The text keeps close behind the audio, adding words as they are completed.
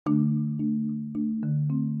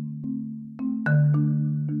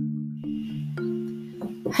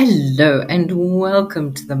Hello and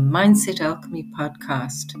welcome to the Mindset Alchemy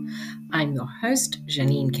podcast. I'm your host,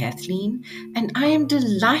 Janine Kathleen, and I am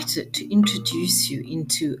delighted to introduce you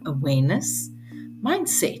into awareness,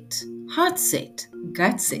 mindset, heart set,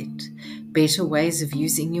 gut set, better ways of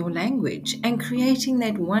using your language and creating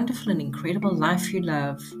that wonderful and incredible life you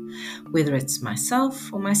love. Whether it's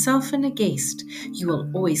myself or myself and a guest, you will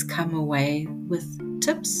always come away with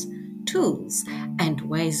tips, tools, and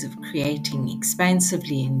ways of creating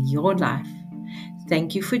expansively in your life.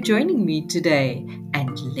 Thank you for joining me today,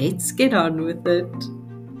 and let's get on with it.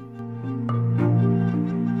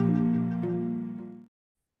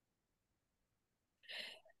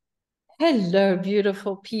 Hello,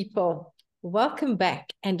 beautiful people. Welcome back,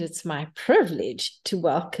 and it's my privilege to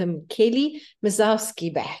welcome Kelly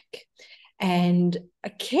Myszkowski back. And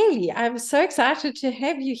Kelly, I'm so excited to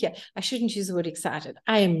have you here. I shouldn't use the word excited.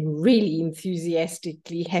 I am really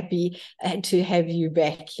enthusiastically happy to have you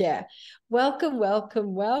back here. Welcome,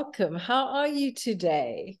 welcome, welcome. How are you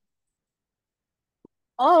today?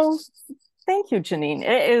 Oh, thank you, Janine.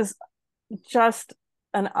 It is just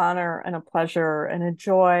an honor and a pleasure and a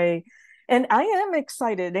joy. And I am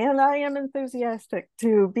excited and I am enthusiastic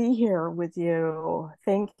to be here with you.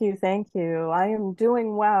 Thank you. Thank you. I am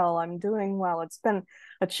doing well. I'm doing well. It's been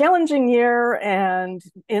a challenging year and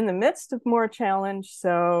in the midst of more challenge.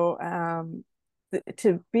 So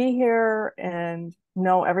to be here and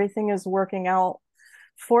know everything is working out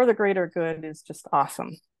for the greater good is just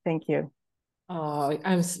awesome. Thank you. Oh,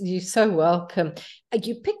 you're so welcome.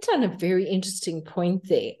 You picked on a very interesting point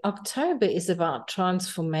there. October is about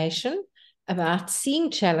transformation, about seeing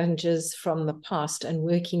challenges from the past and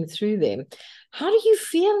working through them. How do you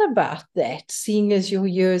feel about that, seeing as your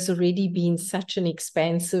year has already been such an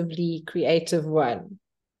expansively creative one?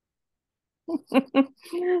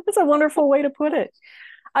 That's a wonderful way to put it.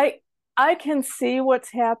 I I can see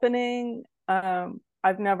what's happening.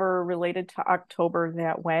 I've never related to October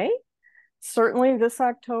that way. Certainly this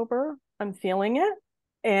October, I'm feeling it.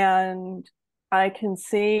 And I can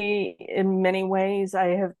see in many ways I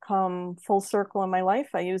have come full circle in my life.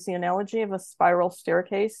 I use the analogy of a spiral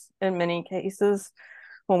staircase in many cases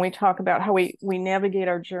when we talk about how we navigate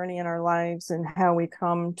our journey in our lives and how we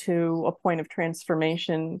come to a point of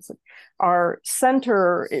transformation. Our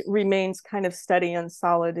center, it remains kind of steady and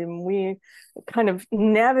solid, and we kind of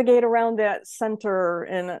navigate around that center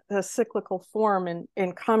in a cyclical form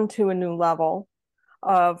and come to a new level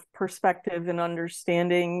of perspective and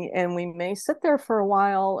understanding. And we may sit there for a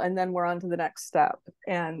while and then we're on to the next step.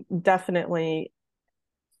 And definitely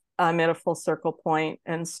I'm at a full circle point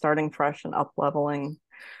and starting fresh and up leveling.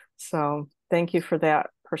 So thank you for that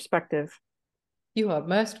perspective. You are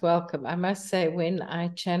most welcome. I must say, when I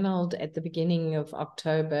channeled at the beginning of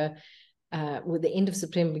October, with the end of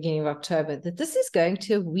September, beginning of October, that this is going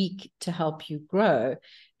to a week to help you grow,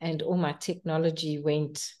 and all my technology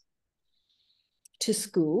went to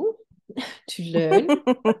school to learn, to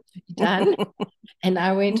be done, and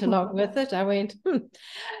I went along with it. I went,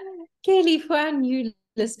 Kelly, for our new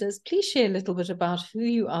listeners, please share a little bit about who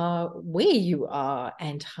you are, where you are,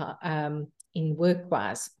 and how, in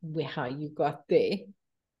work-wise, how you got there.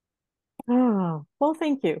 Oh, well,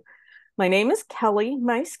 thank you. My name is Kelly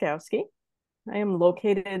Myszkowski. I am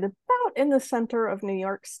located about in the center of New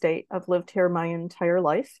York State. I've lived here my entire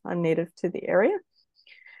life. I'm native to the area.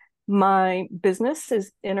 My business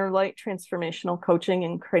is Inner Light Transformational Coaching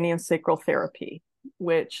and Craniosacral Therapy,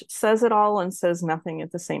 which says it all and says nothing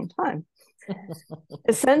at the same time.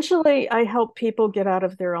 Essentially, I help people get out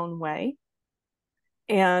of their own way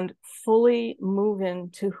and fully move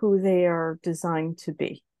into who they are designed to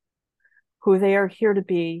be, who they are here to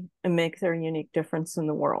be, and make their unique difference in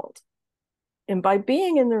the world. And by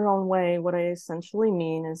being in their own way, what I essentially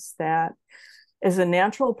mean is that as a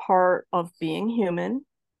natural part of being human,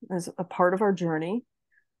 as a part of our journey,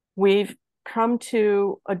 we've come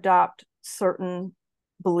to adopt certain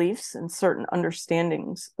beliefs and certain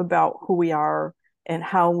understandings about who we are and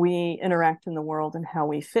how we interact in the world and how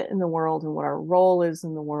we fit in the world and what our role is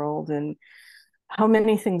in the world and how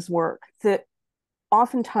many things work that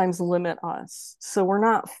oftentimes limit us. So we're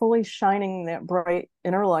not fully shining that bright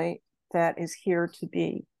inner light that is here to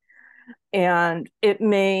be. And it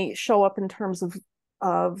may show up in terms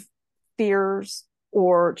of fears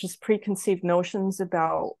or just preconceived notions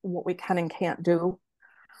about what we can and can't do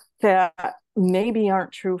that maybe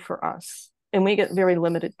aren't true for us. And we get very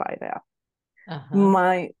limited by that.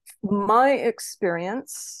 My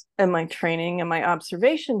experience and my training and my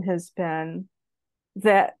observation has been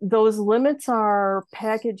that those limits are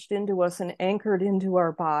packaged into us and anchored into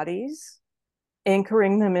our bodies,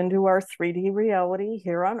 anchoring them into our 3D reality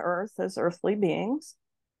here on Earth as earthly beings,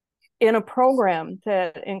 in a program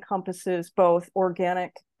that encompasses both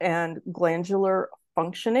organic and glandular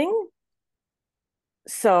functioning.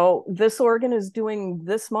 So this organ is doing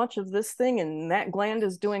this much of this thing, and that gland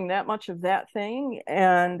is doing that much of that thing.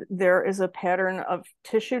 And there is a pattern of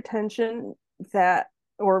tissue tension that,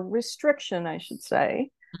 or restriction, I should say,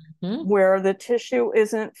 where the tissue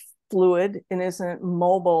isn't fluid and isn't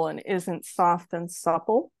mobile and isn't soft and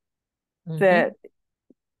supple, that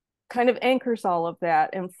kind of anchors all of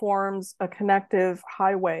that and forms a connective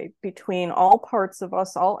highway between all parts of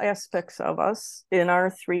us, all aspects of us in our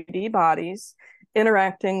 3D bodies,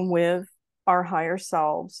 interacting with our higher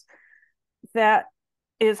selves, that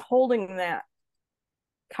is holding that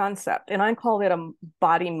concept. And I call it a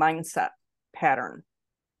body mindset pattern.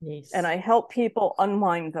 Yes. And I help people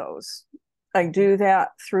unwind those. I do that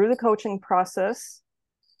through the coaching process,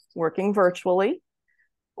 working virtually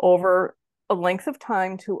over a length of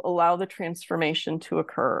time to allow the transformation to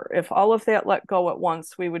occur. If all of that let go at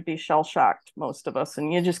once, we would be shell-shocked, most of us,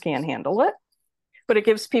 and you just can't handle it. But it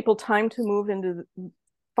gives people time to move into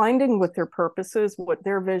finding what their purpose is, what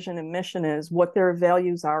their vision and mission is, what their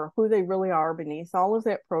values are, who they really are beneath all of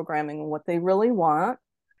that programming, what they really want,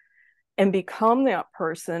 and become that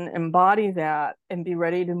person, embody that, and be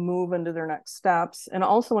ready to move into their next steps, and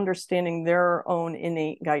also understanding their own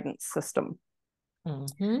innate guidance system.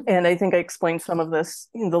 And I think I explained some of this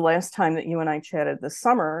in the last time that you and I chatted this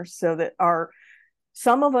summer, so that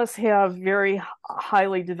some of us have very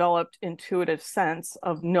highly developed intuitive sense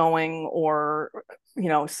of knowing, or,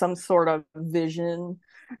 some sort of vision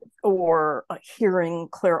or a hearing,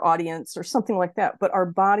 clairaudience, or something like that. But our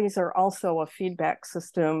bodies are also a feedback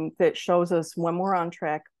system that shows us when we're on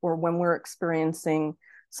track or when we're experiencing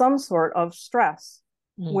some sort of stress,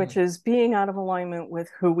 which is being out of alignment with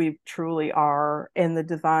who we truly are and the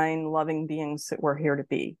divine, loving beings that we're here to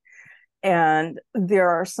be. And there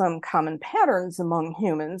are some common patterns among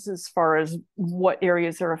humans as far as what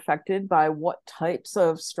areas are affected by what types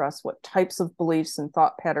of stress, what types of beliefs and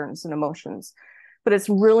thought patterns and emotions. But it's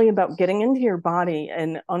really about getting into your body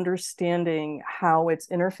and understanding how it's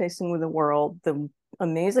interfacing with the world, the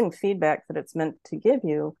amazing feedback that it's meant to give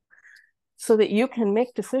you, so that you can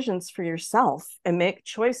make decisions for yourself and make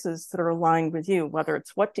choices that are aligned with you, whether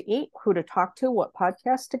it's what to eat, who to talk to, what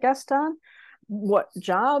podcast to guest on, what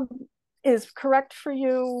job is correct for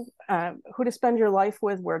you, who to spend your life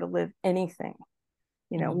with, where to live, anything,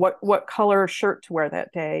 what color shirt to wear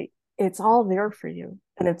that day. It's all there for you.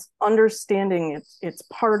 And it's understanding it's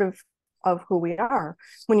part of who we are.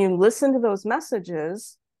 When you listen to those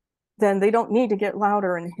messages, then they don't need to get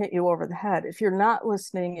louder and hit you over the head. If you're not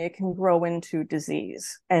listening, it can grow into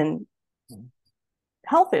disease and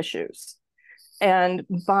health issues. And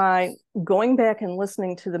by going back and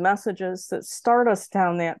listening to the messages that start us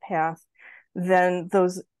down that path, then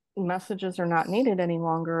those messages are not needed any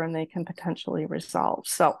longer and they can potentially resolve.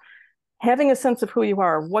 So having a sense of who you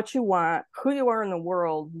are, what you want, who you are in the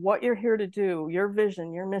world, what you're here to do, your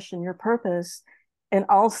vision, your mission, your purpose, and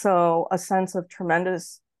also a sense of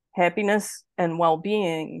tremendous happiness and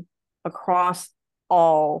well-being across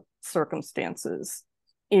all circumstances,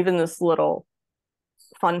 even this little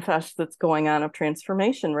fun fest that's going on of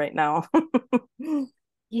transformation right now.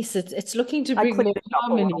 Yes, it's looking to bring more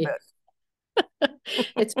harmony.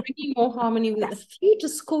 It's bringing more harmony with a few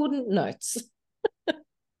discordant notes.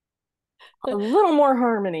 A little more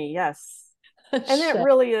harmony, yes. And it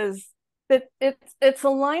really is, it's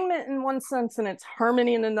alignment in one sense, and it's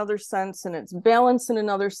harmony in another sense, and it's balance in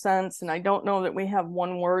another sense. And I don't know that we have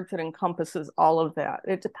one word that encompasses all of that.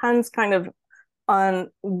 It depends kind of on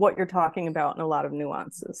what you're talking about and a lot of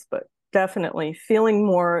nuances, but definitely feeling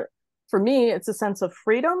more, for me, it's a sense of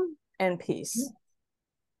freedom and peace.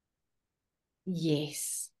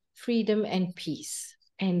 Yes, freedom and peace.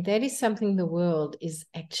 And that is something the world is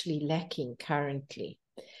actually lacking currently.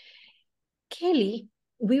 Kelly,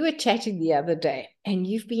 we were chatting the other day, and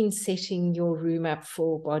you've been setting your room up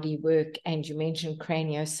for body work, and you mentioned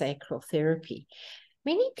craniosacral therapy.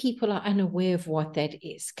 Many people are unaware of what that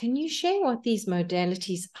is. Can you share what these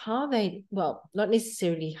modalities, well, not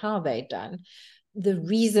necessarily how they're done, the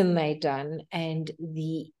reason they're done, and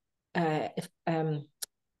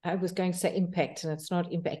I was going to say impact, and it's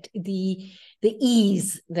not impact, the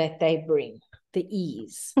ease that they bring, the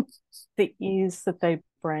ease. The ease that they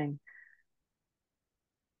bring.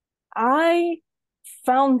 I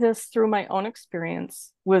found this through my own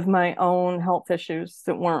experience with my own health issues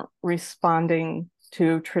that weren't responding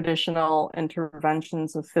to traditional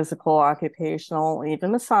interventions of physical, occupational,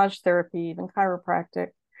 even massage therapy, even chiropractic.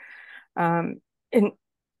 In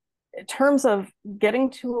terms of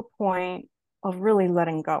getting to a point of really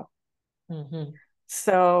letting go. Mm-hmm.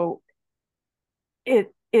 So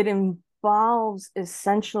it involves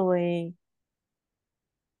essentially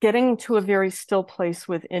getting to a very still place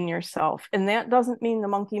within yourself. And that doesn't mean the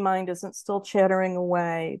monkey mind isn't still chattering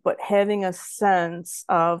away, but having a sense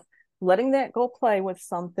of letting that go play with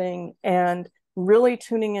something and really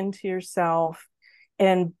tuning into yourself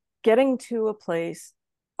and getting to a place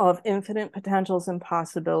of infinite potentials and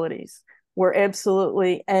possibilities where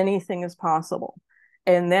absolutely anything is possible.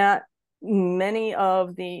 And that many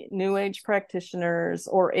of the New Age practitioners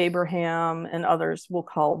or Abraham and others will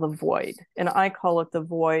call the void. And I call it the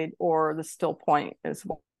void or the still point as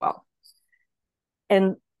well.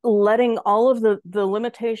 And letting all of the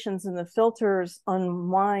limitations and the filters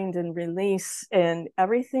unwind and release, and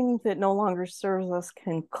everything that no longer serves us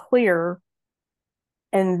can clear.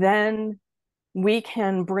 And then we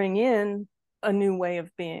can bring in a new way of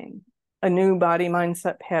being, a new body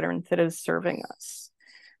mindset pattern that is serving us.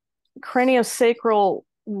 Craniosacral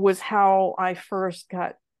was how I first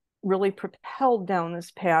got really propelled down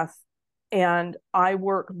this path. And I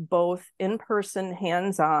work both in person,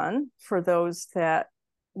 hands on, for those that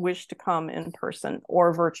wish to come in person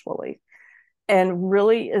or virtually. And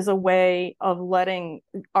really is a way of letting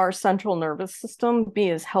our central nervous system be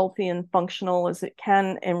as healthy and functional as it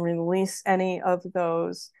can and release any of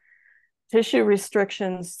those tissue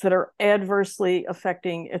restrictions that are adversely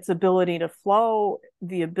affecting its ability to flow,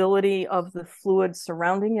 the ability of the fluid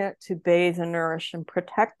surrounding it to bathe and nourish and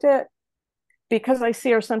protect it. Because I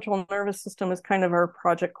see our central nervous system as kind of our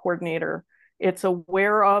project coordinator. It's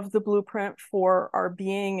aware of the blueprint for our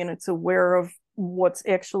being, and it's aware of what's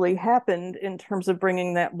actually happened in terms of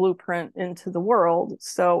bringing that blueprint into the world.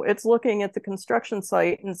 So it's looking at the construction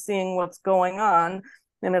site and seeing what's going on,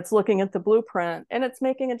 and it's looking at the blueprint and it's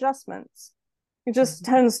making adjustments. It just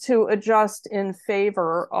tends to adjust in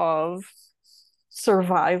favor of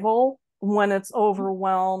survival when it's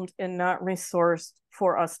overwhelmed and not resourced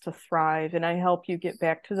for us to thrive. And I help you get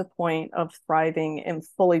back to the point of thriving and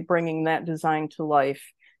fully bringing that design to life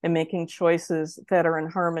and making choices that are in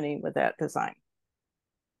harmony with that design.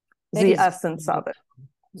 The essence of it.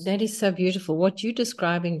 That is so beautiful. What you're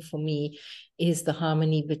describing for me is the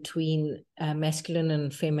harmony between masculine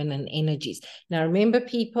and feminine energies. Now, remember,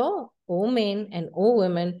 people, all men and all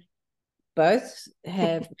women both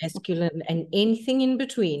have masculine and anything in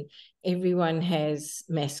between. Everyone has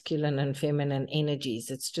masculine and feminine energies.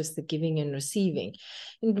 It's just the giving and receiving.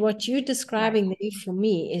 And what you're describing there for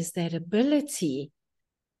me is that ability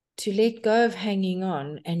to let go of hanging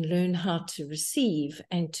on and learn how to receive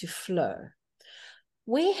and to flow.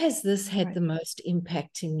 Where has this had the most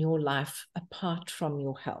impact in your life apart from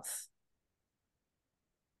your health?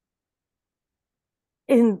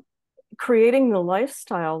 In creating the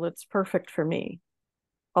lifestyle that's perfect for me,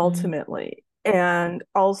 ultimately. And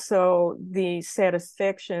also the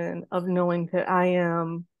satisfaction of knowing that I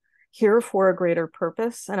am here for a greater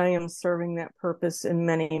purpose and I am serving that purpose in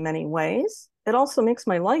many, many ways. It also makes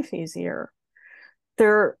my life easier.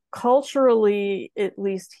 There culturally, at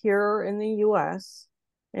least here in the US,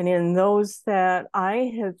 and in those that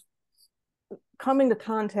I have come into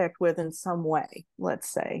contact with in some way, let's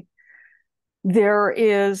say, there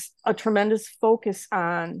is a tremendous focus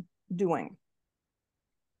on doing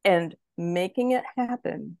and making it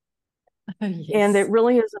happen. Oh, yes. And it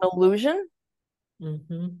really is an illusion.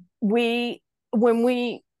 Mm-hmm. When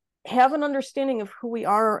we have an understanding of who we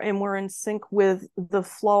are and we're in sync with the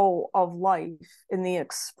flow of life and the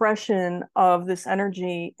expression of this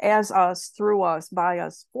energy as us, through us, by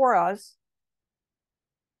us, for us,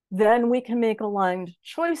 then we can make aligned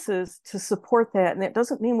choices to support that. And that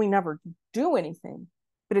doesn't mean we never do anything,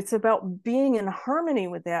 but it's about being in harmony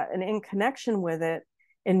with that and in connection with it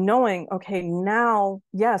and knowing, okay, now,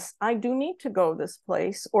 yes, I do need to go this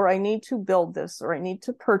place, or I need to build this, or I need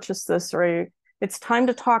to purchase this, or it's time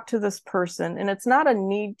to talk to this person. And it's not a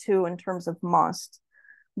need to in terms of must,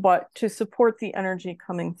 but to support the energy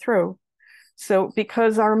coming through. So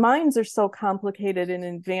because our minds are so complicated and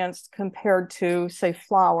advanced compared to, say,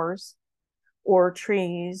 flowers or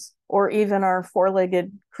trees, or even our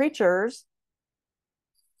four-legged creatures,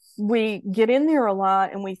 we get in there a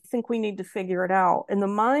lot and we think we need to figure it out. And the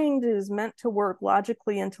mind is meant to work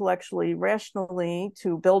logically, intellectually, rationally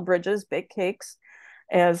to build bridges, bake cakes,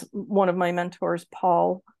 as one of my mentors,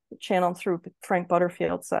 Paul, channeled through Frank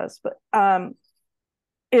Butterfield, says. But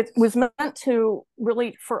it was meant to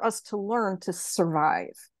really for us to learn to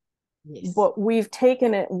survive. Yes. But we've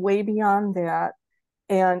taken it way beyond that.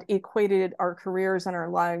 and equated our careers and our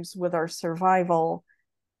lives with our survival,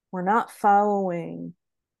 we're not following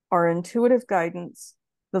our intuitive guidance.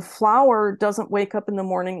 The flower doesn't wake up in the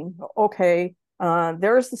morning, okay,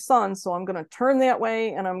 there's the sun, so I'm going to turn that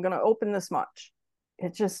way and I'm going to open this much.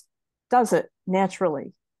 It just does it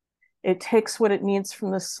naturally. It takes what it needs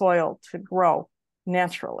from the soil to grow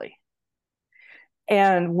naturally.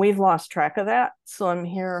 And we've lost track of that. So I'm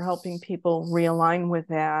here helping people realign with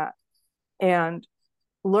that and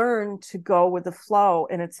learn to go with the flow.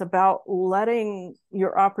 And it's about letting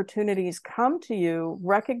your opportunities come to you,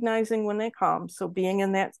 recognizing when they come. So being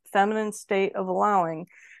in that feminine state of allowing,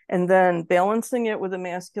 and then balancing it with the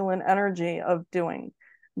masculine energy of doing,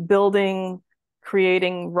 building,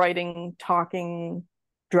 creating, writing, talking,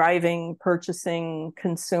 driving, purchasing,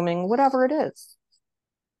 consuming, whatever it is.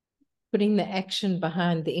 Putting the action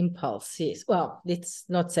behind the impulse, yes. Well, let's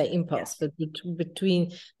not say impulse, Yes. but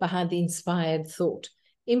behind the inspired thought.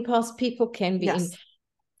 Impulse people can be Yes.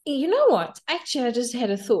 You know what? Actually, I just had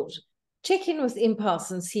a thought. Check in with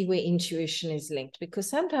impulse and see where intuition is linked, because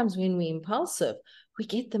sometimes when we're impulsive, we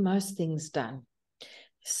get the most things done.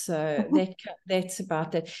 So that's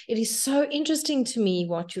about that. It is so interesting to me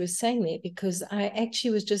what you were saying there, because I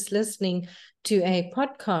actually was just listening to a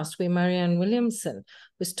podcast where Marianne Williamson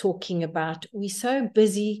was talking about we're so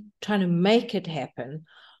busy trying to make it happen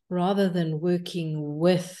rather than working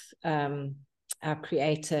with our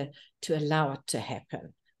creator to allow it to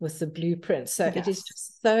happen with the blueprint. So Yes. it is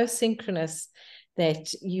just so synchronous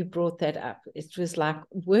that you brought that up. It was like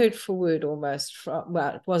word for word almost.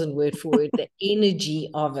 Well, it wasn't word for word. The energy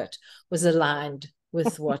of it was aligned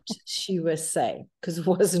with what she was saying, because it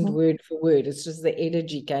wasn't word for word. It's just the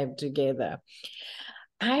energy came together.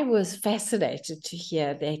 I was fascinated to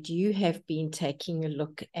hear that you have been taking a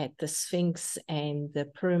look at the Sphinx and the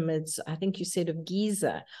pyramids, I think you said of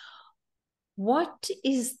Giza. What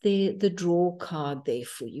is the draw card there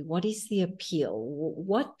for you? What is the appeal?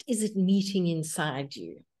 What is it meeting inside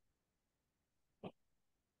you?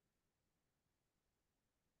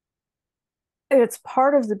 It's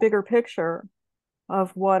part of the bigger picture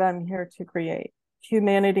of what I'm here to create.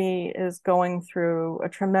 Humanity is going through a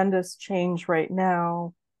tremendous change right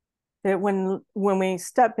now, that when we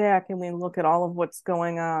step back and we look at all of what's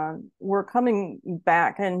going on, we're coming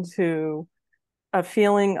back into a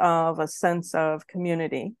feeling of a sense of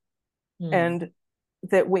community, and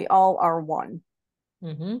that we all are one,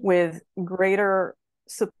 with greater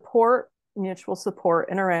support, mutual support,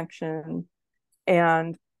 interaction,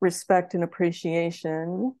 and respect and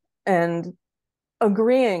appreciation, and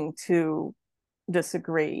agreeing to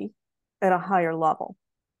disagree at a higher level.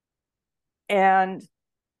 And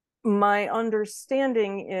my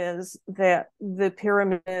understanding is that the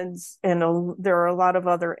pyramids and there are a lot of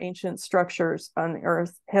other ancient structures on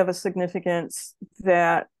Earth have a significance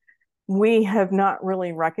that we have not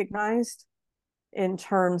really recognized in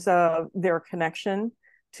terms of their connection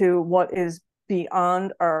to what is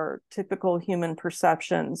beyond our typical human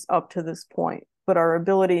perceptions up to this point. But our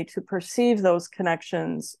ability to perceive those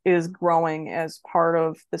connections is growing as part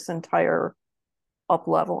of this entire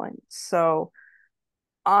up-leveling. So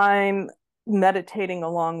I'm meditating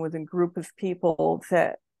along with a group of people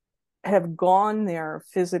that have gone there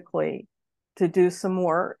physically to do some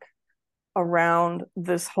work around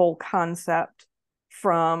this whole concept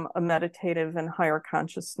from a meditative and higher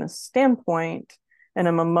consciousness standpoint. And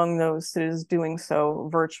I'm among those that is doing so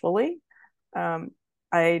virtually.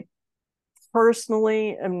 I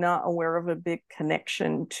personally am not aware of a big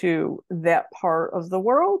connection to that part of the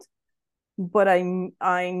world, but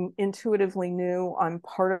I intuitively knew I'm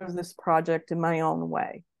part of this project in my own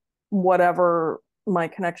way, whatever my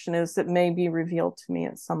connection is that may be revealed to me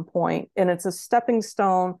at some point. And it's a stepping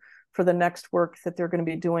stone for the next work that they're going to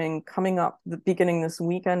be doing coming up the beginning this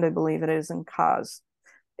weekend. I believe it is in Kos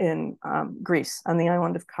in Greece, on the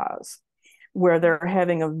island of Kos, where they're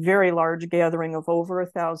having a very large gathering of over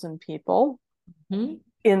 1,000 people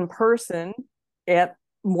in person at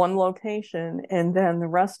one location, and then the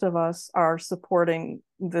rest of us are supporting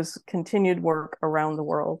this continued work around the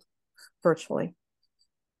world virtually.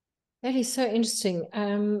 That is so interesting.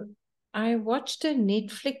 I watched a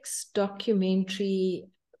Netflix documentary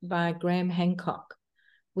by Graham Hancock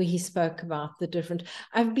where he spoke about the different.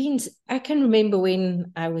 I can remember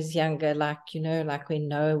when I was younger, like when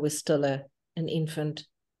Noah was still an infant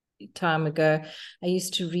time ago. I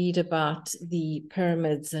used to read about the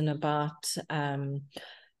pyramids and about the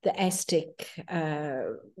Aztec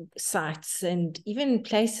sites and even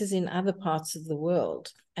places in other parts of the world,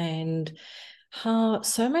 and how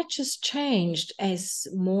so much has changed as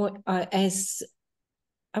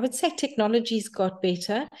I would say technology's got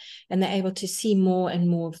better and they're able to see more and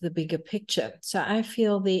more of the bigger picture. So I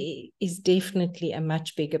feel there is definitely a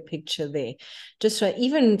much bigger picture there. Just so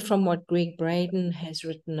even from what Greg Braden has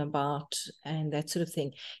written about and that sort of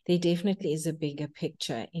thing, there definitely is a bigger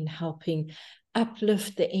picture in helping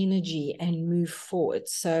uplift the energy and move forward.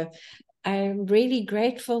 So I'm really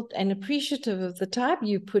grateful and appreciative of the time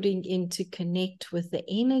you're putting in to connect with the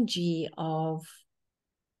energy of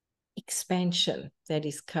expansion that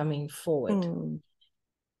is coming forward.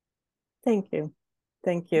 Thank you.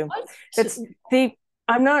 Thank you. What? It's the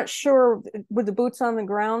I'm not sure with the boots on the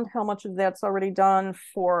ground how much of that's already done.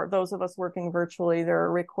 For those of us working virtually, there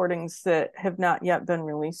are recordings that have not yet been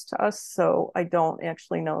released to us, so I don't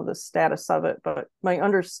actually know the status of it, but my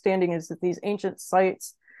understanding is that these ancient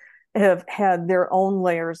sites have had their own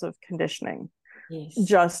layers of conditioning. Yes.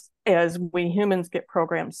 Just as we humans get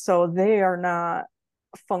programmed, so they are not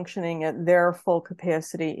functioning at their full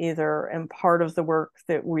capacity either. And part of the work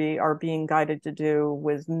that we are being guided to do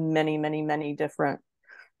with many different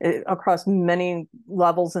across many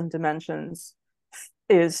levels and dimensions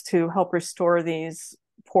is to help restore these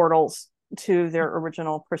portals to their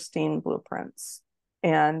original pristine blueprints.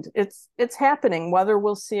 And it's happening, whether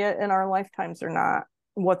we'll see it in our lifetimes or not.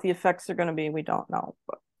 What the effects are going to be, we don't know.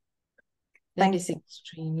 But that is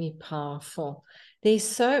extremely powerful. People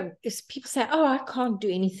say, oh, I can't do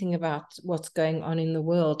anything about what's going on in the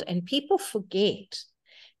world. And people forget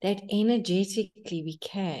that energetically we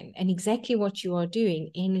can. And exactly what you are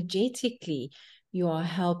doing, energetically, you are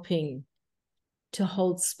helping to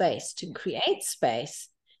hold space, to create space,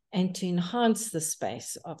 and to enhance the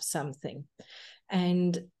space of something.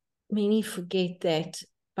 And many forget that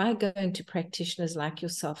by going to practitioners like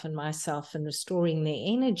yourself and myself and restoring their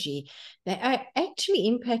energy, they are actually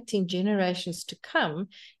impacting generations to come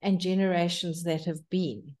and generations that have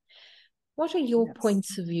been. What are your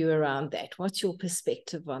points of view around that? What's your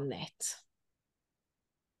perspective on that?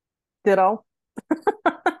 Ditto.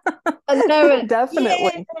 I know it.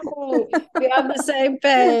 Definitely. Yeah. We're on the same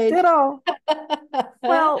page. Ditto.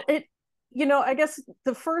 Well, I guess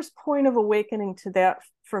the first point of awakening to that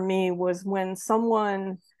for me was when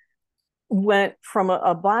someone went from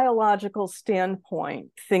a biological standpoint.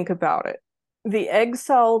 Think about it. The egg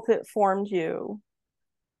cell that formed you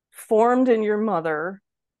formed in your mother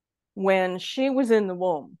when she was in the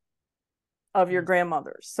womb of your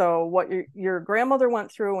grandmother. So what your grandmother went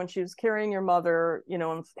through when she was carrying your mother,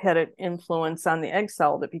 had an influence on the egg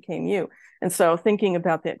cell that became you. And so thinking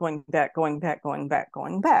about that, going back,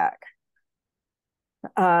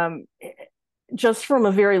 just from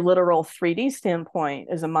a very literal 3D standpoint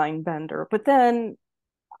is a mind bender. But then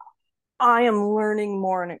I am learning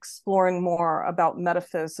more and exploring more about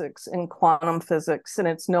metaphysics and quantum physics. And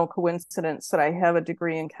it's no coincidence that I have a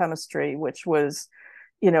degree in chemistry, which was,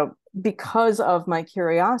 because of my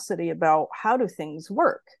curiosity about how do things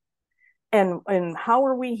work and how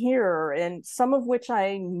are we here, and some of which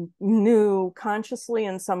I knew consciously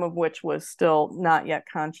and some of which was still not yet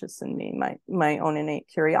conscious in me, my own innate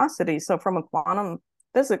curiosity. So from a quantum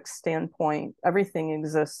physics standpoint, everything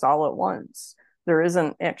exists all at once. There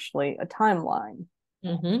isn't actually a timeline,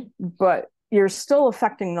 but you're still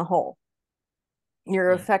affecting the whole.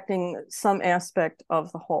 You're affecting some aspect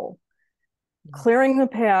of the whole. Clearing the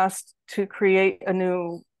past to create a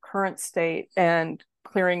new current state and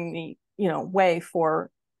clearing the way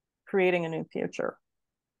for creating a new future,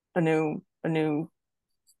 a new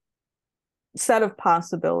set of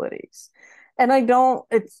possibilities. And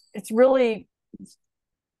it's really,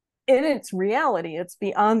 in its reality, it's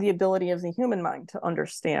beyond the ability of the human mind to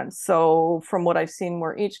understand. So from what I've seen,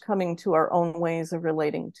 we're each coming to our own ways of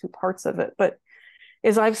relating to parts of it. But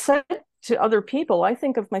as I've said to other people, I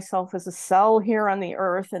think of myself as a cell here on the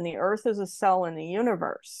earth, and the earth is a cell in the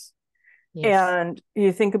universe. Yes. And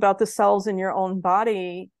you think about the cells in your own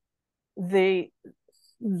body, they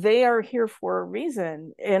are here for a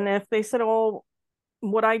reason. And if they said, oh,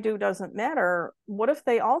 what I do doesn't matter, what if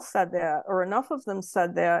they all said that, or enough of them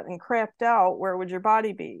said that and crapped out, where would your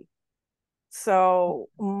body be? So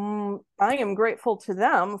I am grateful to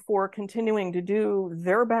them for continuing to do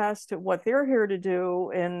their best at what they're here to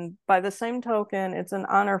do. And by the same token, it's an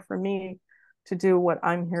honor for me to do what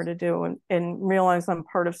I'm here to do and realize I'm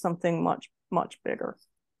part of something much, much bigger.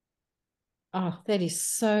 Oh, that is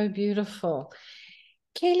so beautiful.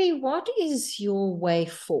 Kelly, what is your way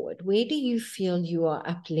forward? Where do you feel you are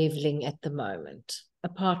up leveling at the moment,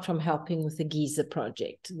 apart from helping with the Giza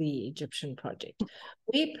project, the Egyptian project?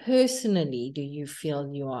 Where personally do you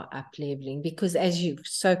feel you are up leveling? Because as you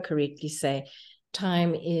so correctly say,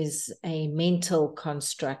 time is a mental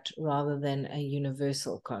construct rather than a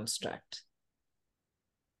universal construct.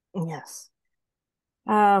 Yes.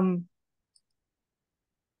 Um,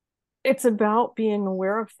 it's about being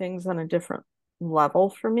aware of things on a different level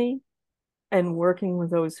for me and working with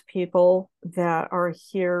those people that are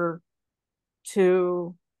here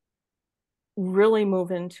to really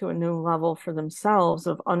move into a new level for themselves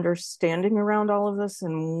of understanding around all of this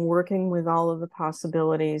and working with all of the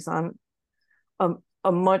possibilities on a,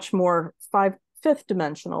 a much more fifth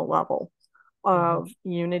dimensional level Mhm. of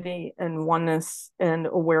unity and oneness and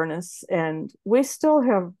awareness. And we still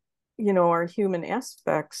have, our human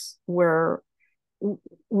aspects where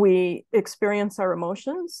we experience our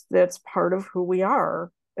emotions. That's part of who we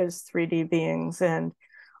are as 3D beings. And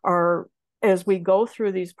our as we go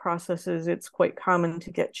through these processes, it's quite common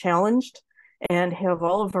to get challenged and have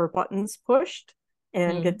all of our buttons pushed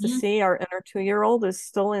and get to Mhm. see our inner 2-year-old is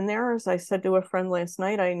still in there. As I said to a friend last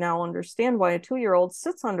night, I now understand why a 2-year-old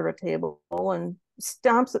sits under a table and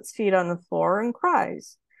stomps its feet on the floor and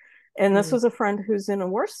cries. And this Mm. was a friend who's in a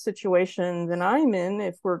worse situation than I'm in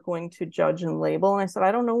if we're going to judge and label. And I said,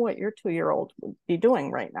 I don't know what your 2-year-old would be doing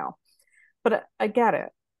right now, but I get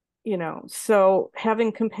it, So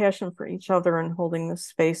having compassion for each other and holding this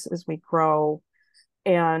space as we grow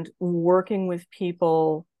and working with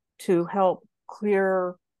people to help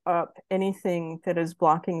clear up anything that is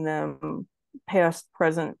blocking them, past,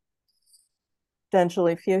 present,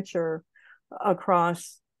 potentially future,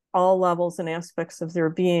 across all levels and aspects of their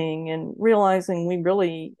being, and realizing we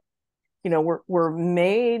really, we're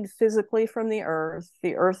made physically from the earth.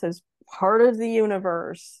 The earth is part of the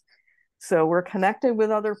universe. So we're connected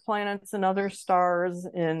with other planets and other stars,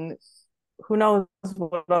 and who knows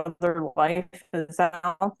what other life is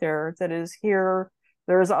out there that is here.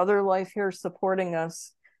 There's other life here supporting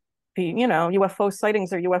us. UFO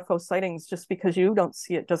sightings are UFO sightings. Just because you don't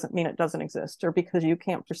see it doesn't mean it doesn't exist, or because you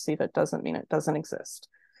can't perceive it doesn't mean it doesn't exist.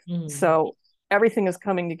 Mm. So everything is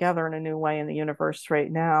coming together in a new way in the universe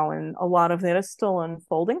right now. And a lot of that is still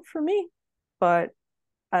unfolding for me, but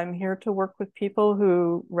I'm here to work with people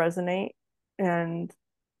who resonate and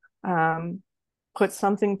um, put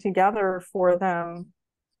something together for them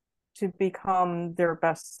to become their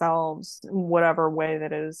best selves in whatever way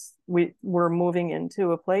that is. We're moving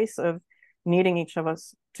into a place of needing each of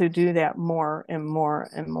us to do that more and more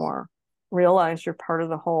and more. Realize you're part of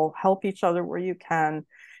the whole, help each other where you can.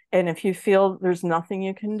 And if you feel there's nothing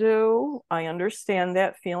you can do, I understand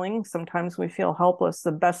that feeling. Sometimes we feel helpless.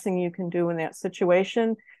 The best thing you can do in that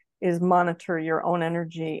situation is monitor your own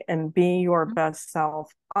energy and be your best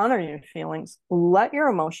self. Honor your feelings, let your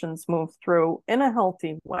emotions move through in a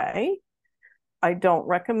healthy way. I don't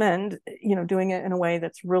recommend, doing it in a way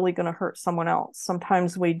that's really going to hurt someone else.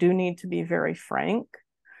 Sometimes we do need to be very frank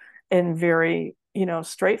and very,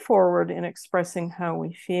 straightforward in expressing how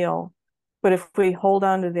we feel. But if we hold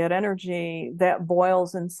on to that energy, that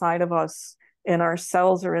boils inside of us, and our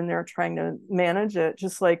cells are in there trying to manage it,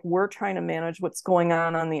 just like we're trying to manage what's going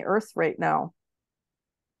on the earth right now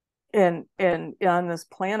and on this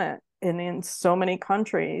planet and in so many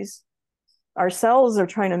countries. Our cells are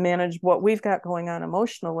trying to manage what we've got going on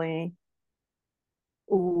emotionally.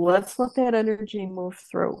 Let's let that energy move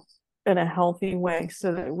through in a healthy way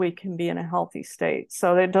so that we can be in a healthy state.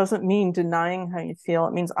 So that doesn't mean denying how you feel.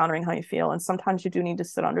 It means honoring how you feel. And sometimes you do need to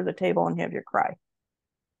sit under the table and have your cry.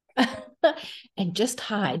 And just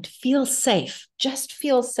hide, feel safe, just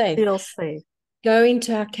feel safe. Feel safe. Go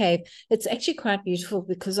into our cave. It's actually quite beautiful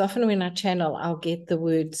because often when I channel, I'll get the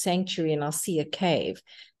word sanctuary and I'll see a cave.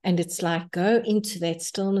 And it's like, go into that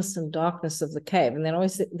stillness and darkness of the cave. And then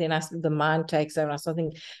the mind takes over. And I start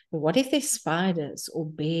thinking, well, what if there's spiders or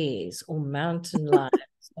bears or mountain lions?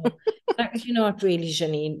 Or, you know what, really,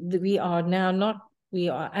 Janine, we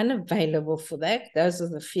are unavailable for that. Those are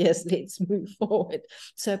the fears. Let's move forward.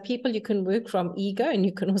 So people, you can work from ego and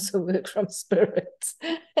you can also work from spirit.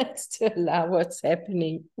 It's to allow what's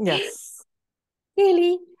happening. Yes.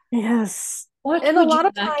 Really? Yes. What And a would lot you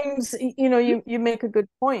of like? times, you make a good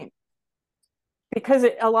point, because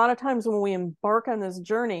a lot of times when we embark on this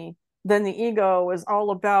journey, then the ego is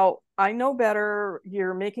all about, I know better,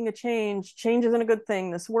 you're making a change isn't a good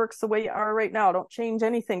thing, this works the way you are right now, don't change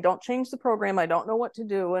anything, don't change the program, I don't know what to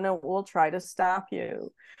do, and it will try to stop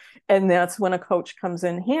you. And that's when a coach comes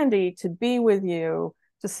in handy to be with you,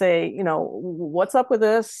 to say, what's up with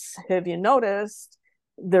this, have you noticed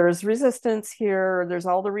there's resistance here, there's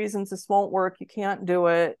all the reasons this won't work, you can't do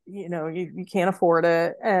it, you can't afford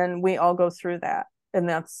it, and we all go through that. And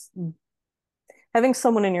that's having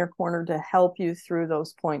someone in your corner to help you through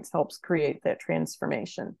those points helps create that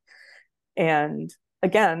transformation. And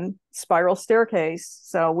again, spiral staircase.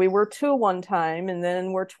 So we were 2 one time, and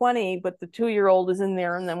then we're 20, but the 2-year-old is in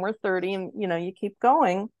there, and then we're 30, and you keep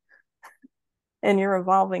going. and you're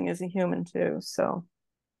evolving as a human too. So,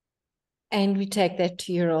 And we take that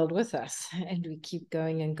 2-year-old with us and we keep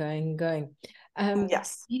going and going and going.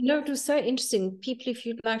 yes. It was so interesting. People, if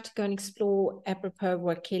you'd like to go and explore, apropos of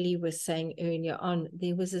what Kelly was saying earlier on,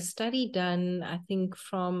 there was a study done, I think,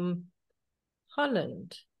 from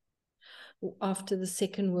Holland after the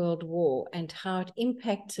Second World War and how it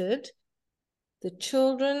impacted the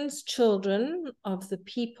children's children of the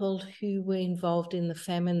people who were involved in the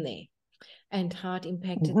famine there, and how it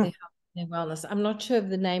impacted their health and their wellness. I'm not sure of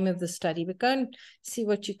the name of the study, but go and see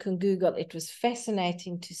what you can Google. It was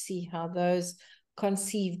fascinating to see how those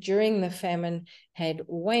conceived during the famine had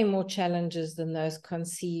way more challenges than those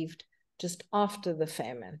conceived just after the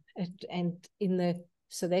famine.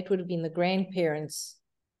 So that would have been the grandparents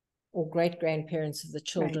or great grandparents of the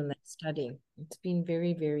children Right. that study. It's been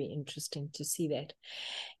very, very interesting to see that.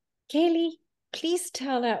 Kaylee, please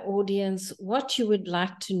tell our audience what you would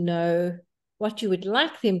like to know, what you would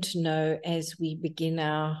like them to know as we begin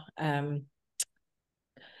our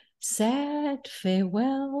sad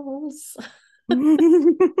farewells.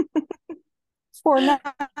 For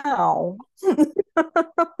now.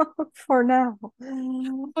 For now.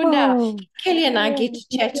 For now, Kelly and I get to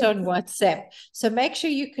chat on WhatsApp. So make sure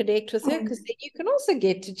you connect with her because then you can also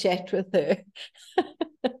get to chat with her.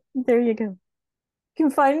 There you go. You can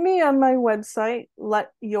find me on my website,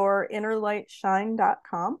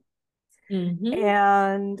 letyourinnerlightshine.com. Mm-hmm.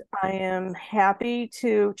 And I am happy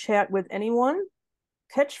to chat with anyone,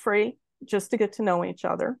 pitch free, just to get to know each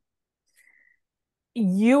other.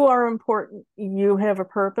 You are important. You have a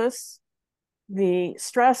purpose. The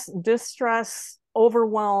stress, distress,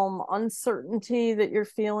 overwhelm, uncertainty that you're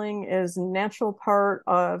feeling is a natural part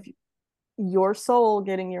of your soul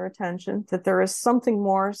getting your attention, that there is something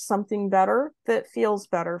more, something better that feels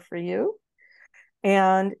better for you.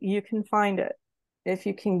 And you can find it. If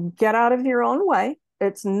you can get out of your own way,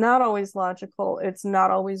 it's not always logical, it's not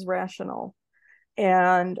always rational.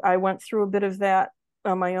 And I went through a bit of that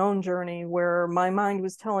on my own journey where my mind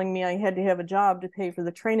was telling me I had to have a job to pay for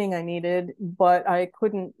the training I needed, but I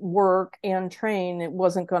couldn't work and train. It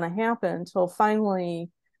wasn't going to happen until finally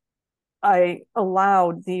I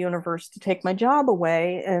allowed the universe to take my job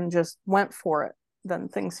away and just went for it. Then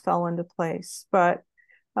things fell into place. But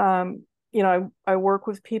um, I work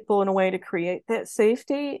with people in a way to create that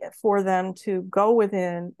safety for them to go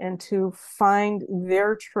within and to find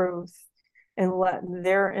their truth and let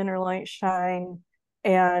their inner light shine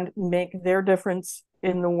and make their difference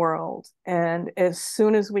in the world. And as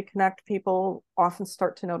soon as we connect, people often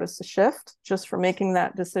start to notice a shift just for making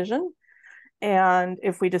that decision. And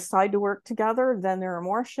if we decide to work together, then there are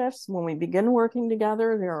more shifts. When we begin working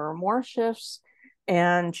together, there are more shifts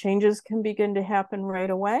and changes can begin to happen right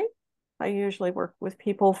away. I usually work with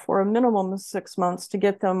people for a minimum of 6 months to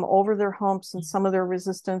get them over their humps and some of their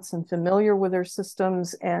resistance and familiar with their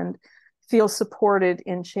systems and feel supported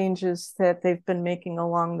in changes that they've been making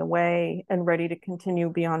along the way and ready to continue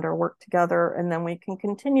beyond our work together. And then we can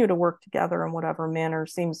continue to work together in whatever manner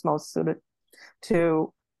seems most suited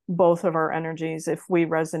to both of our energies if we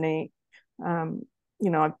resonate. Um,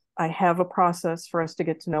 I have a process for us to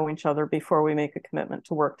get to know each other before we make a commitment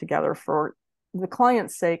to work together for the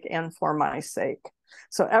client's sake and for my sake.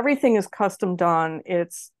 So everything is custom done.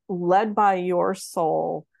 It's led by your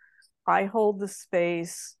soul. I hold the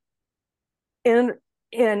space and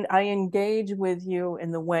I engage with you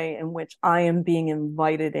in the way in which I am being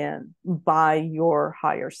invited in by your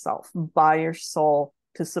higher self, by your soul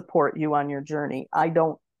to support you on your journey. I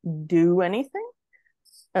don't do anything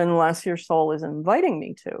unless your soul is inviting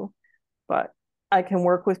me to, but I can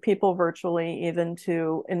work with people virtually, even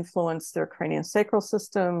to influence their craniosacral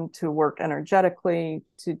system, to work energetically,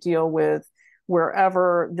 to deal with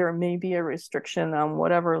wherever there may be a restriction on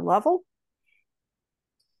whatever level,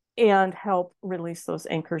 and help release those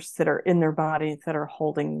anchors that are in their body that are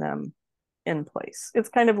holding them in place. It's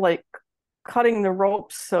kind of like cutting the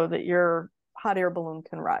ropes so that your hot air balloon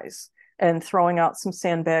can rise and throwing out some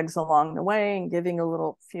sandbags along the way and giving a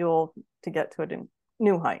little fuel to get to a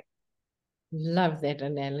new height. Love that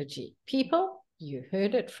analogy. People, you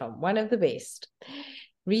heard it from one of the best.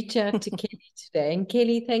 Reach out to Kelly today. And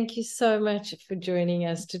Kelly, thank you so much for joining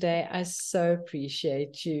us today. I so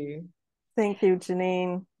appreciate you. Thank you,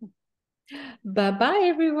 Janine. Bye-bye,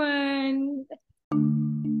 everyone.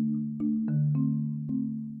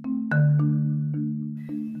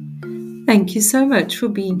 Thank you so much for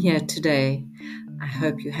being here today. I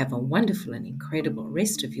hope you have a wonderful and incredible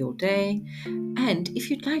rest of your day. And if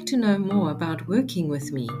you'd like to know more about working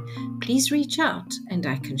with me, please reach out and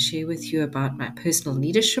I can share with you about my personal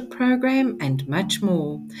leadership program and much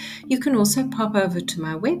more. You can also pop over to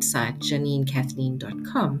my website,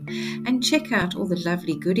 janinekathleen.com, and check out all the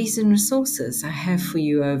lovely goodies and resources I have for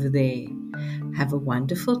you over there. Have a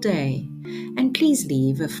wonderful day, and please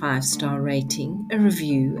leave a 5-star rating, a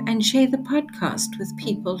review, and share the podcast with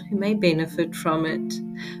people who may benefit from it.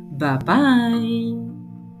 Bye bye.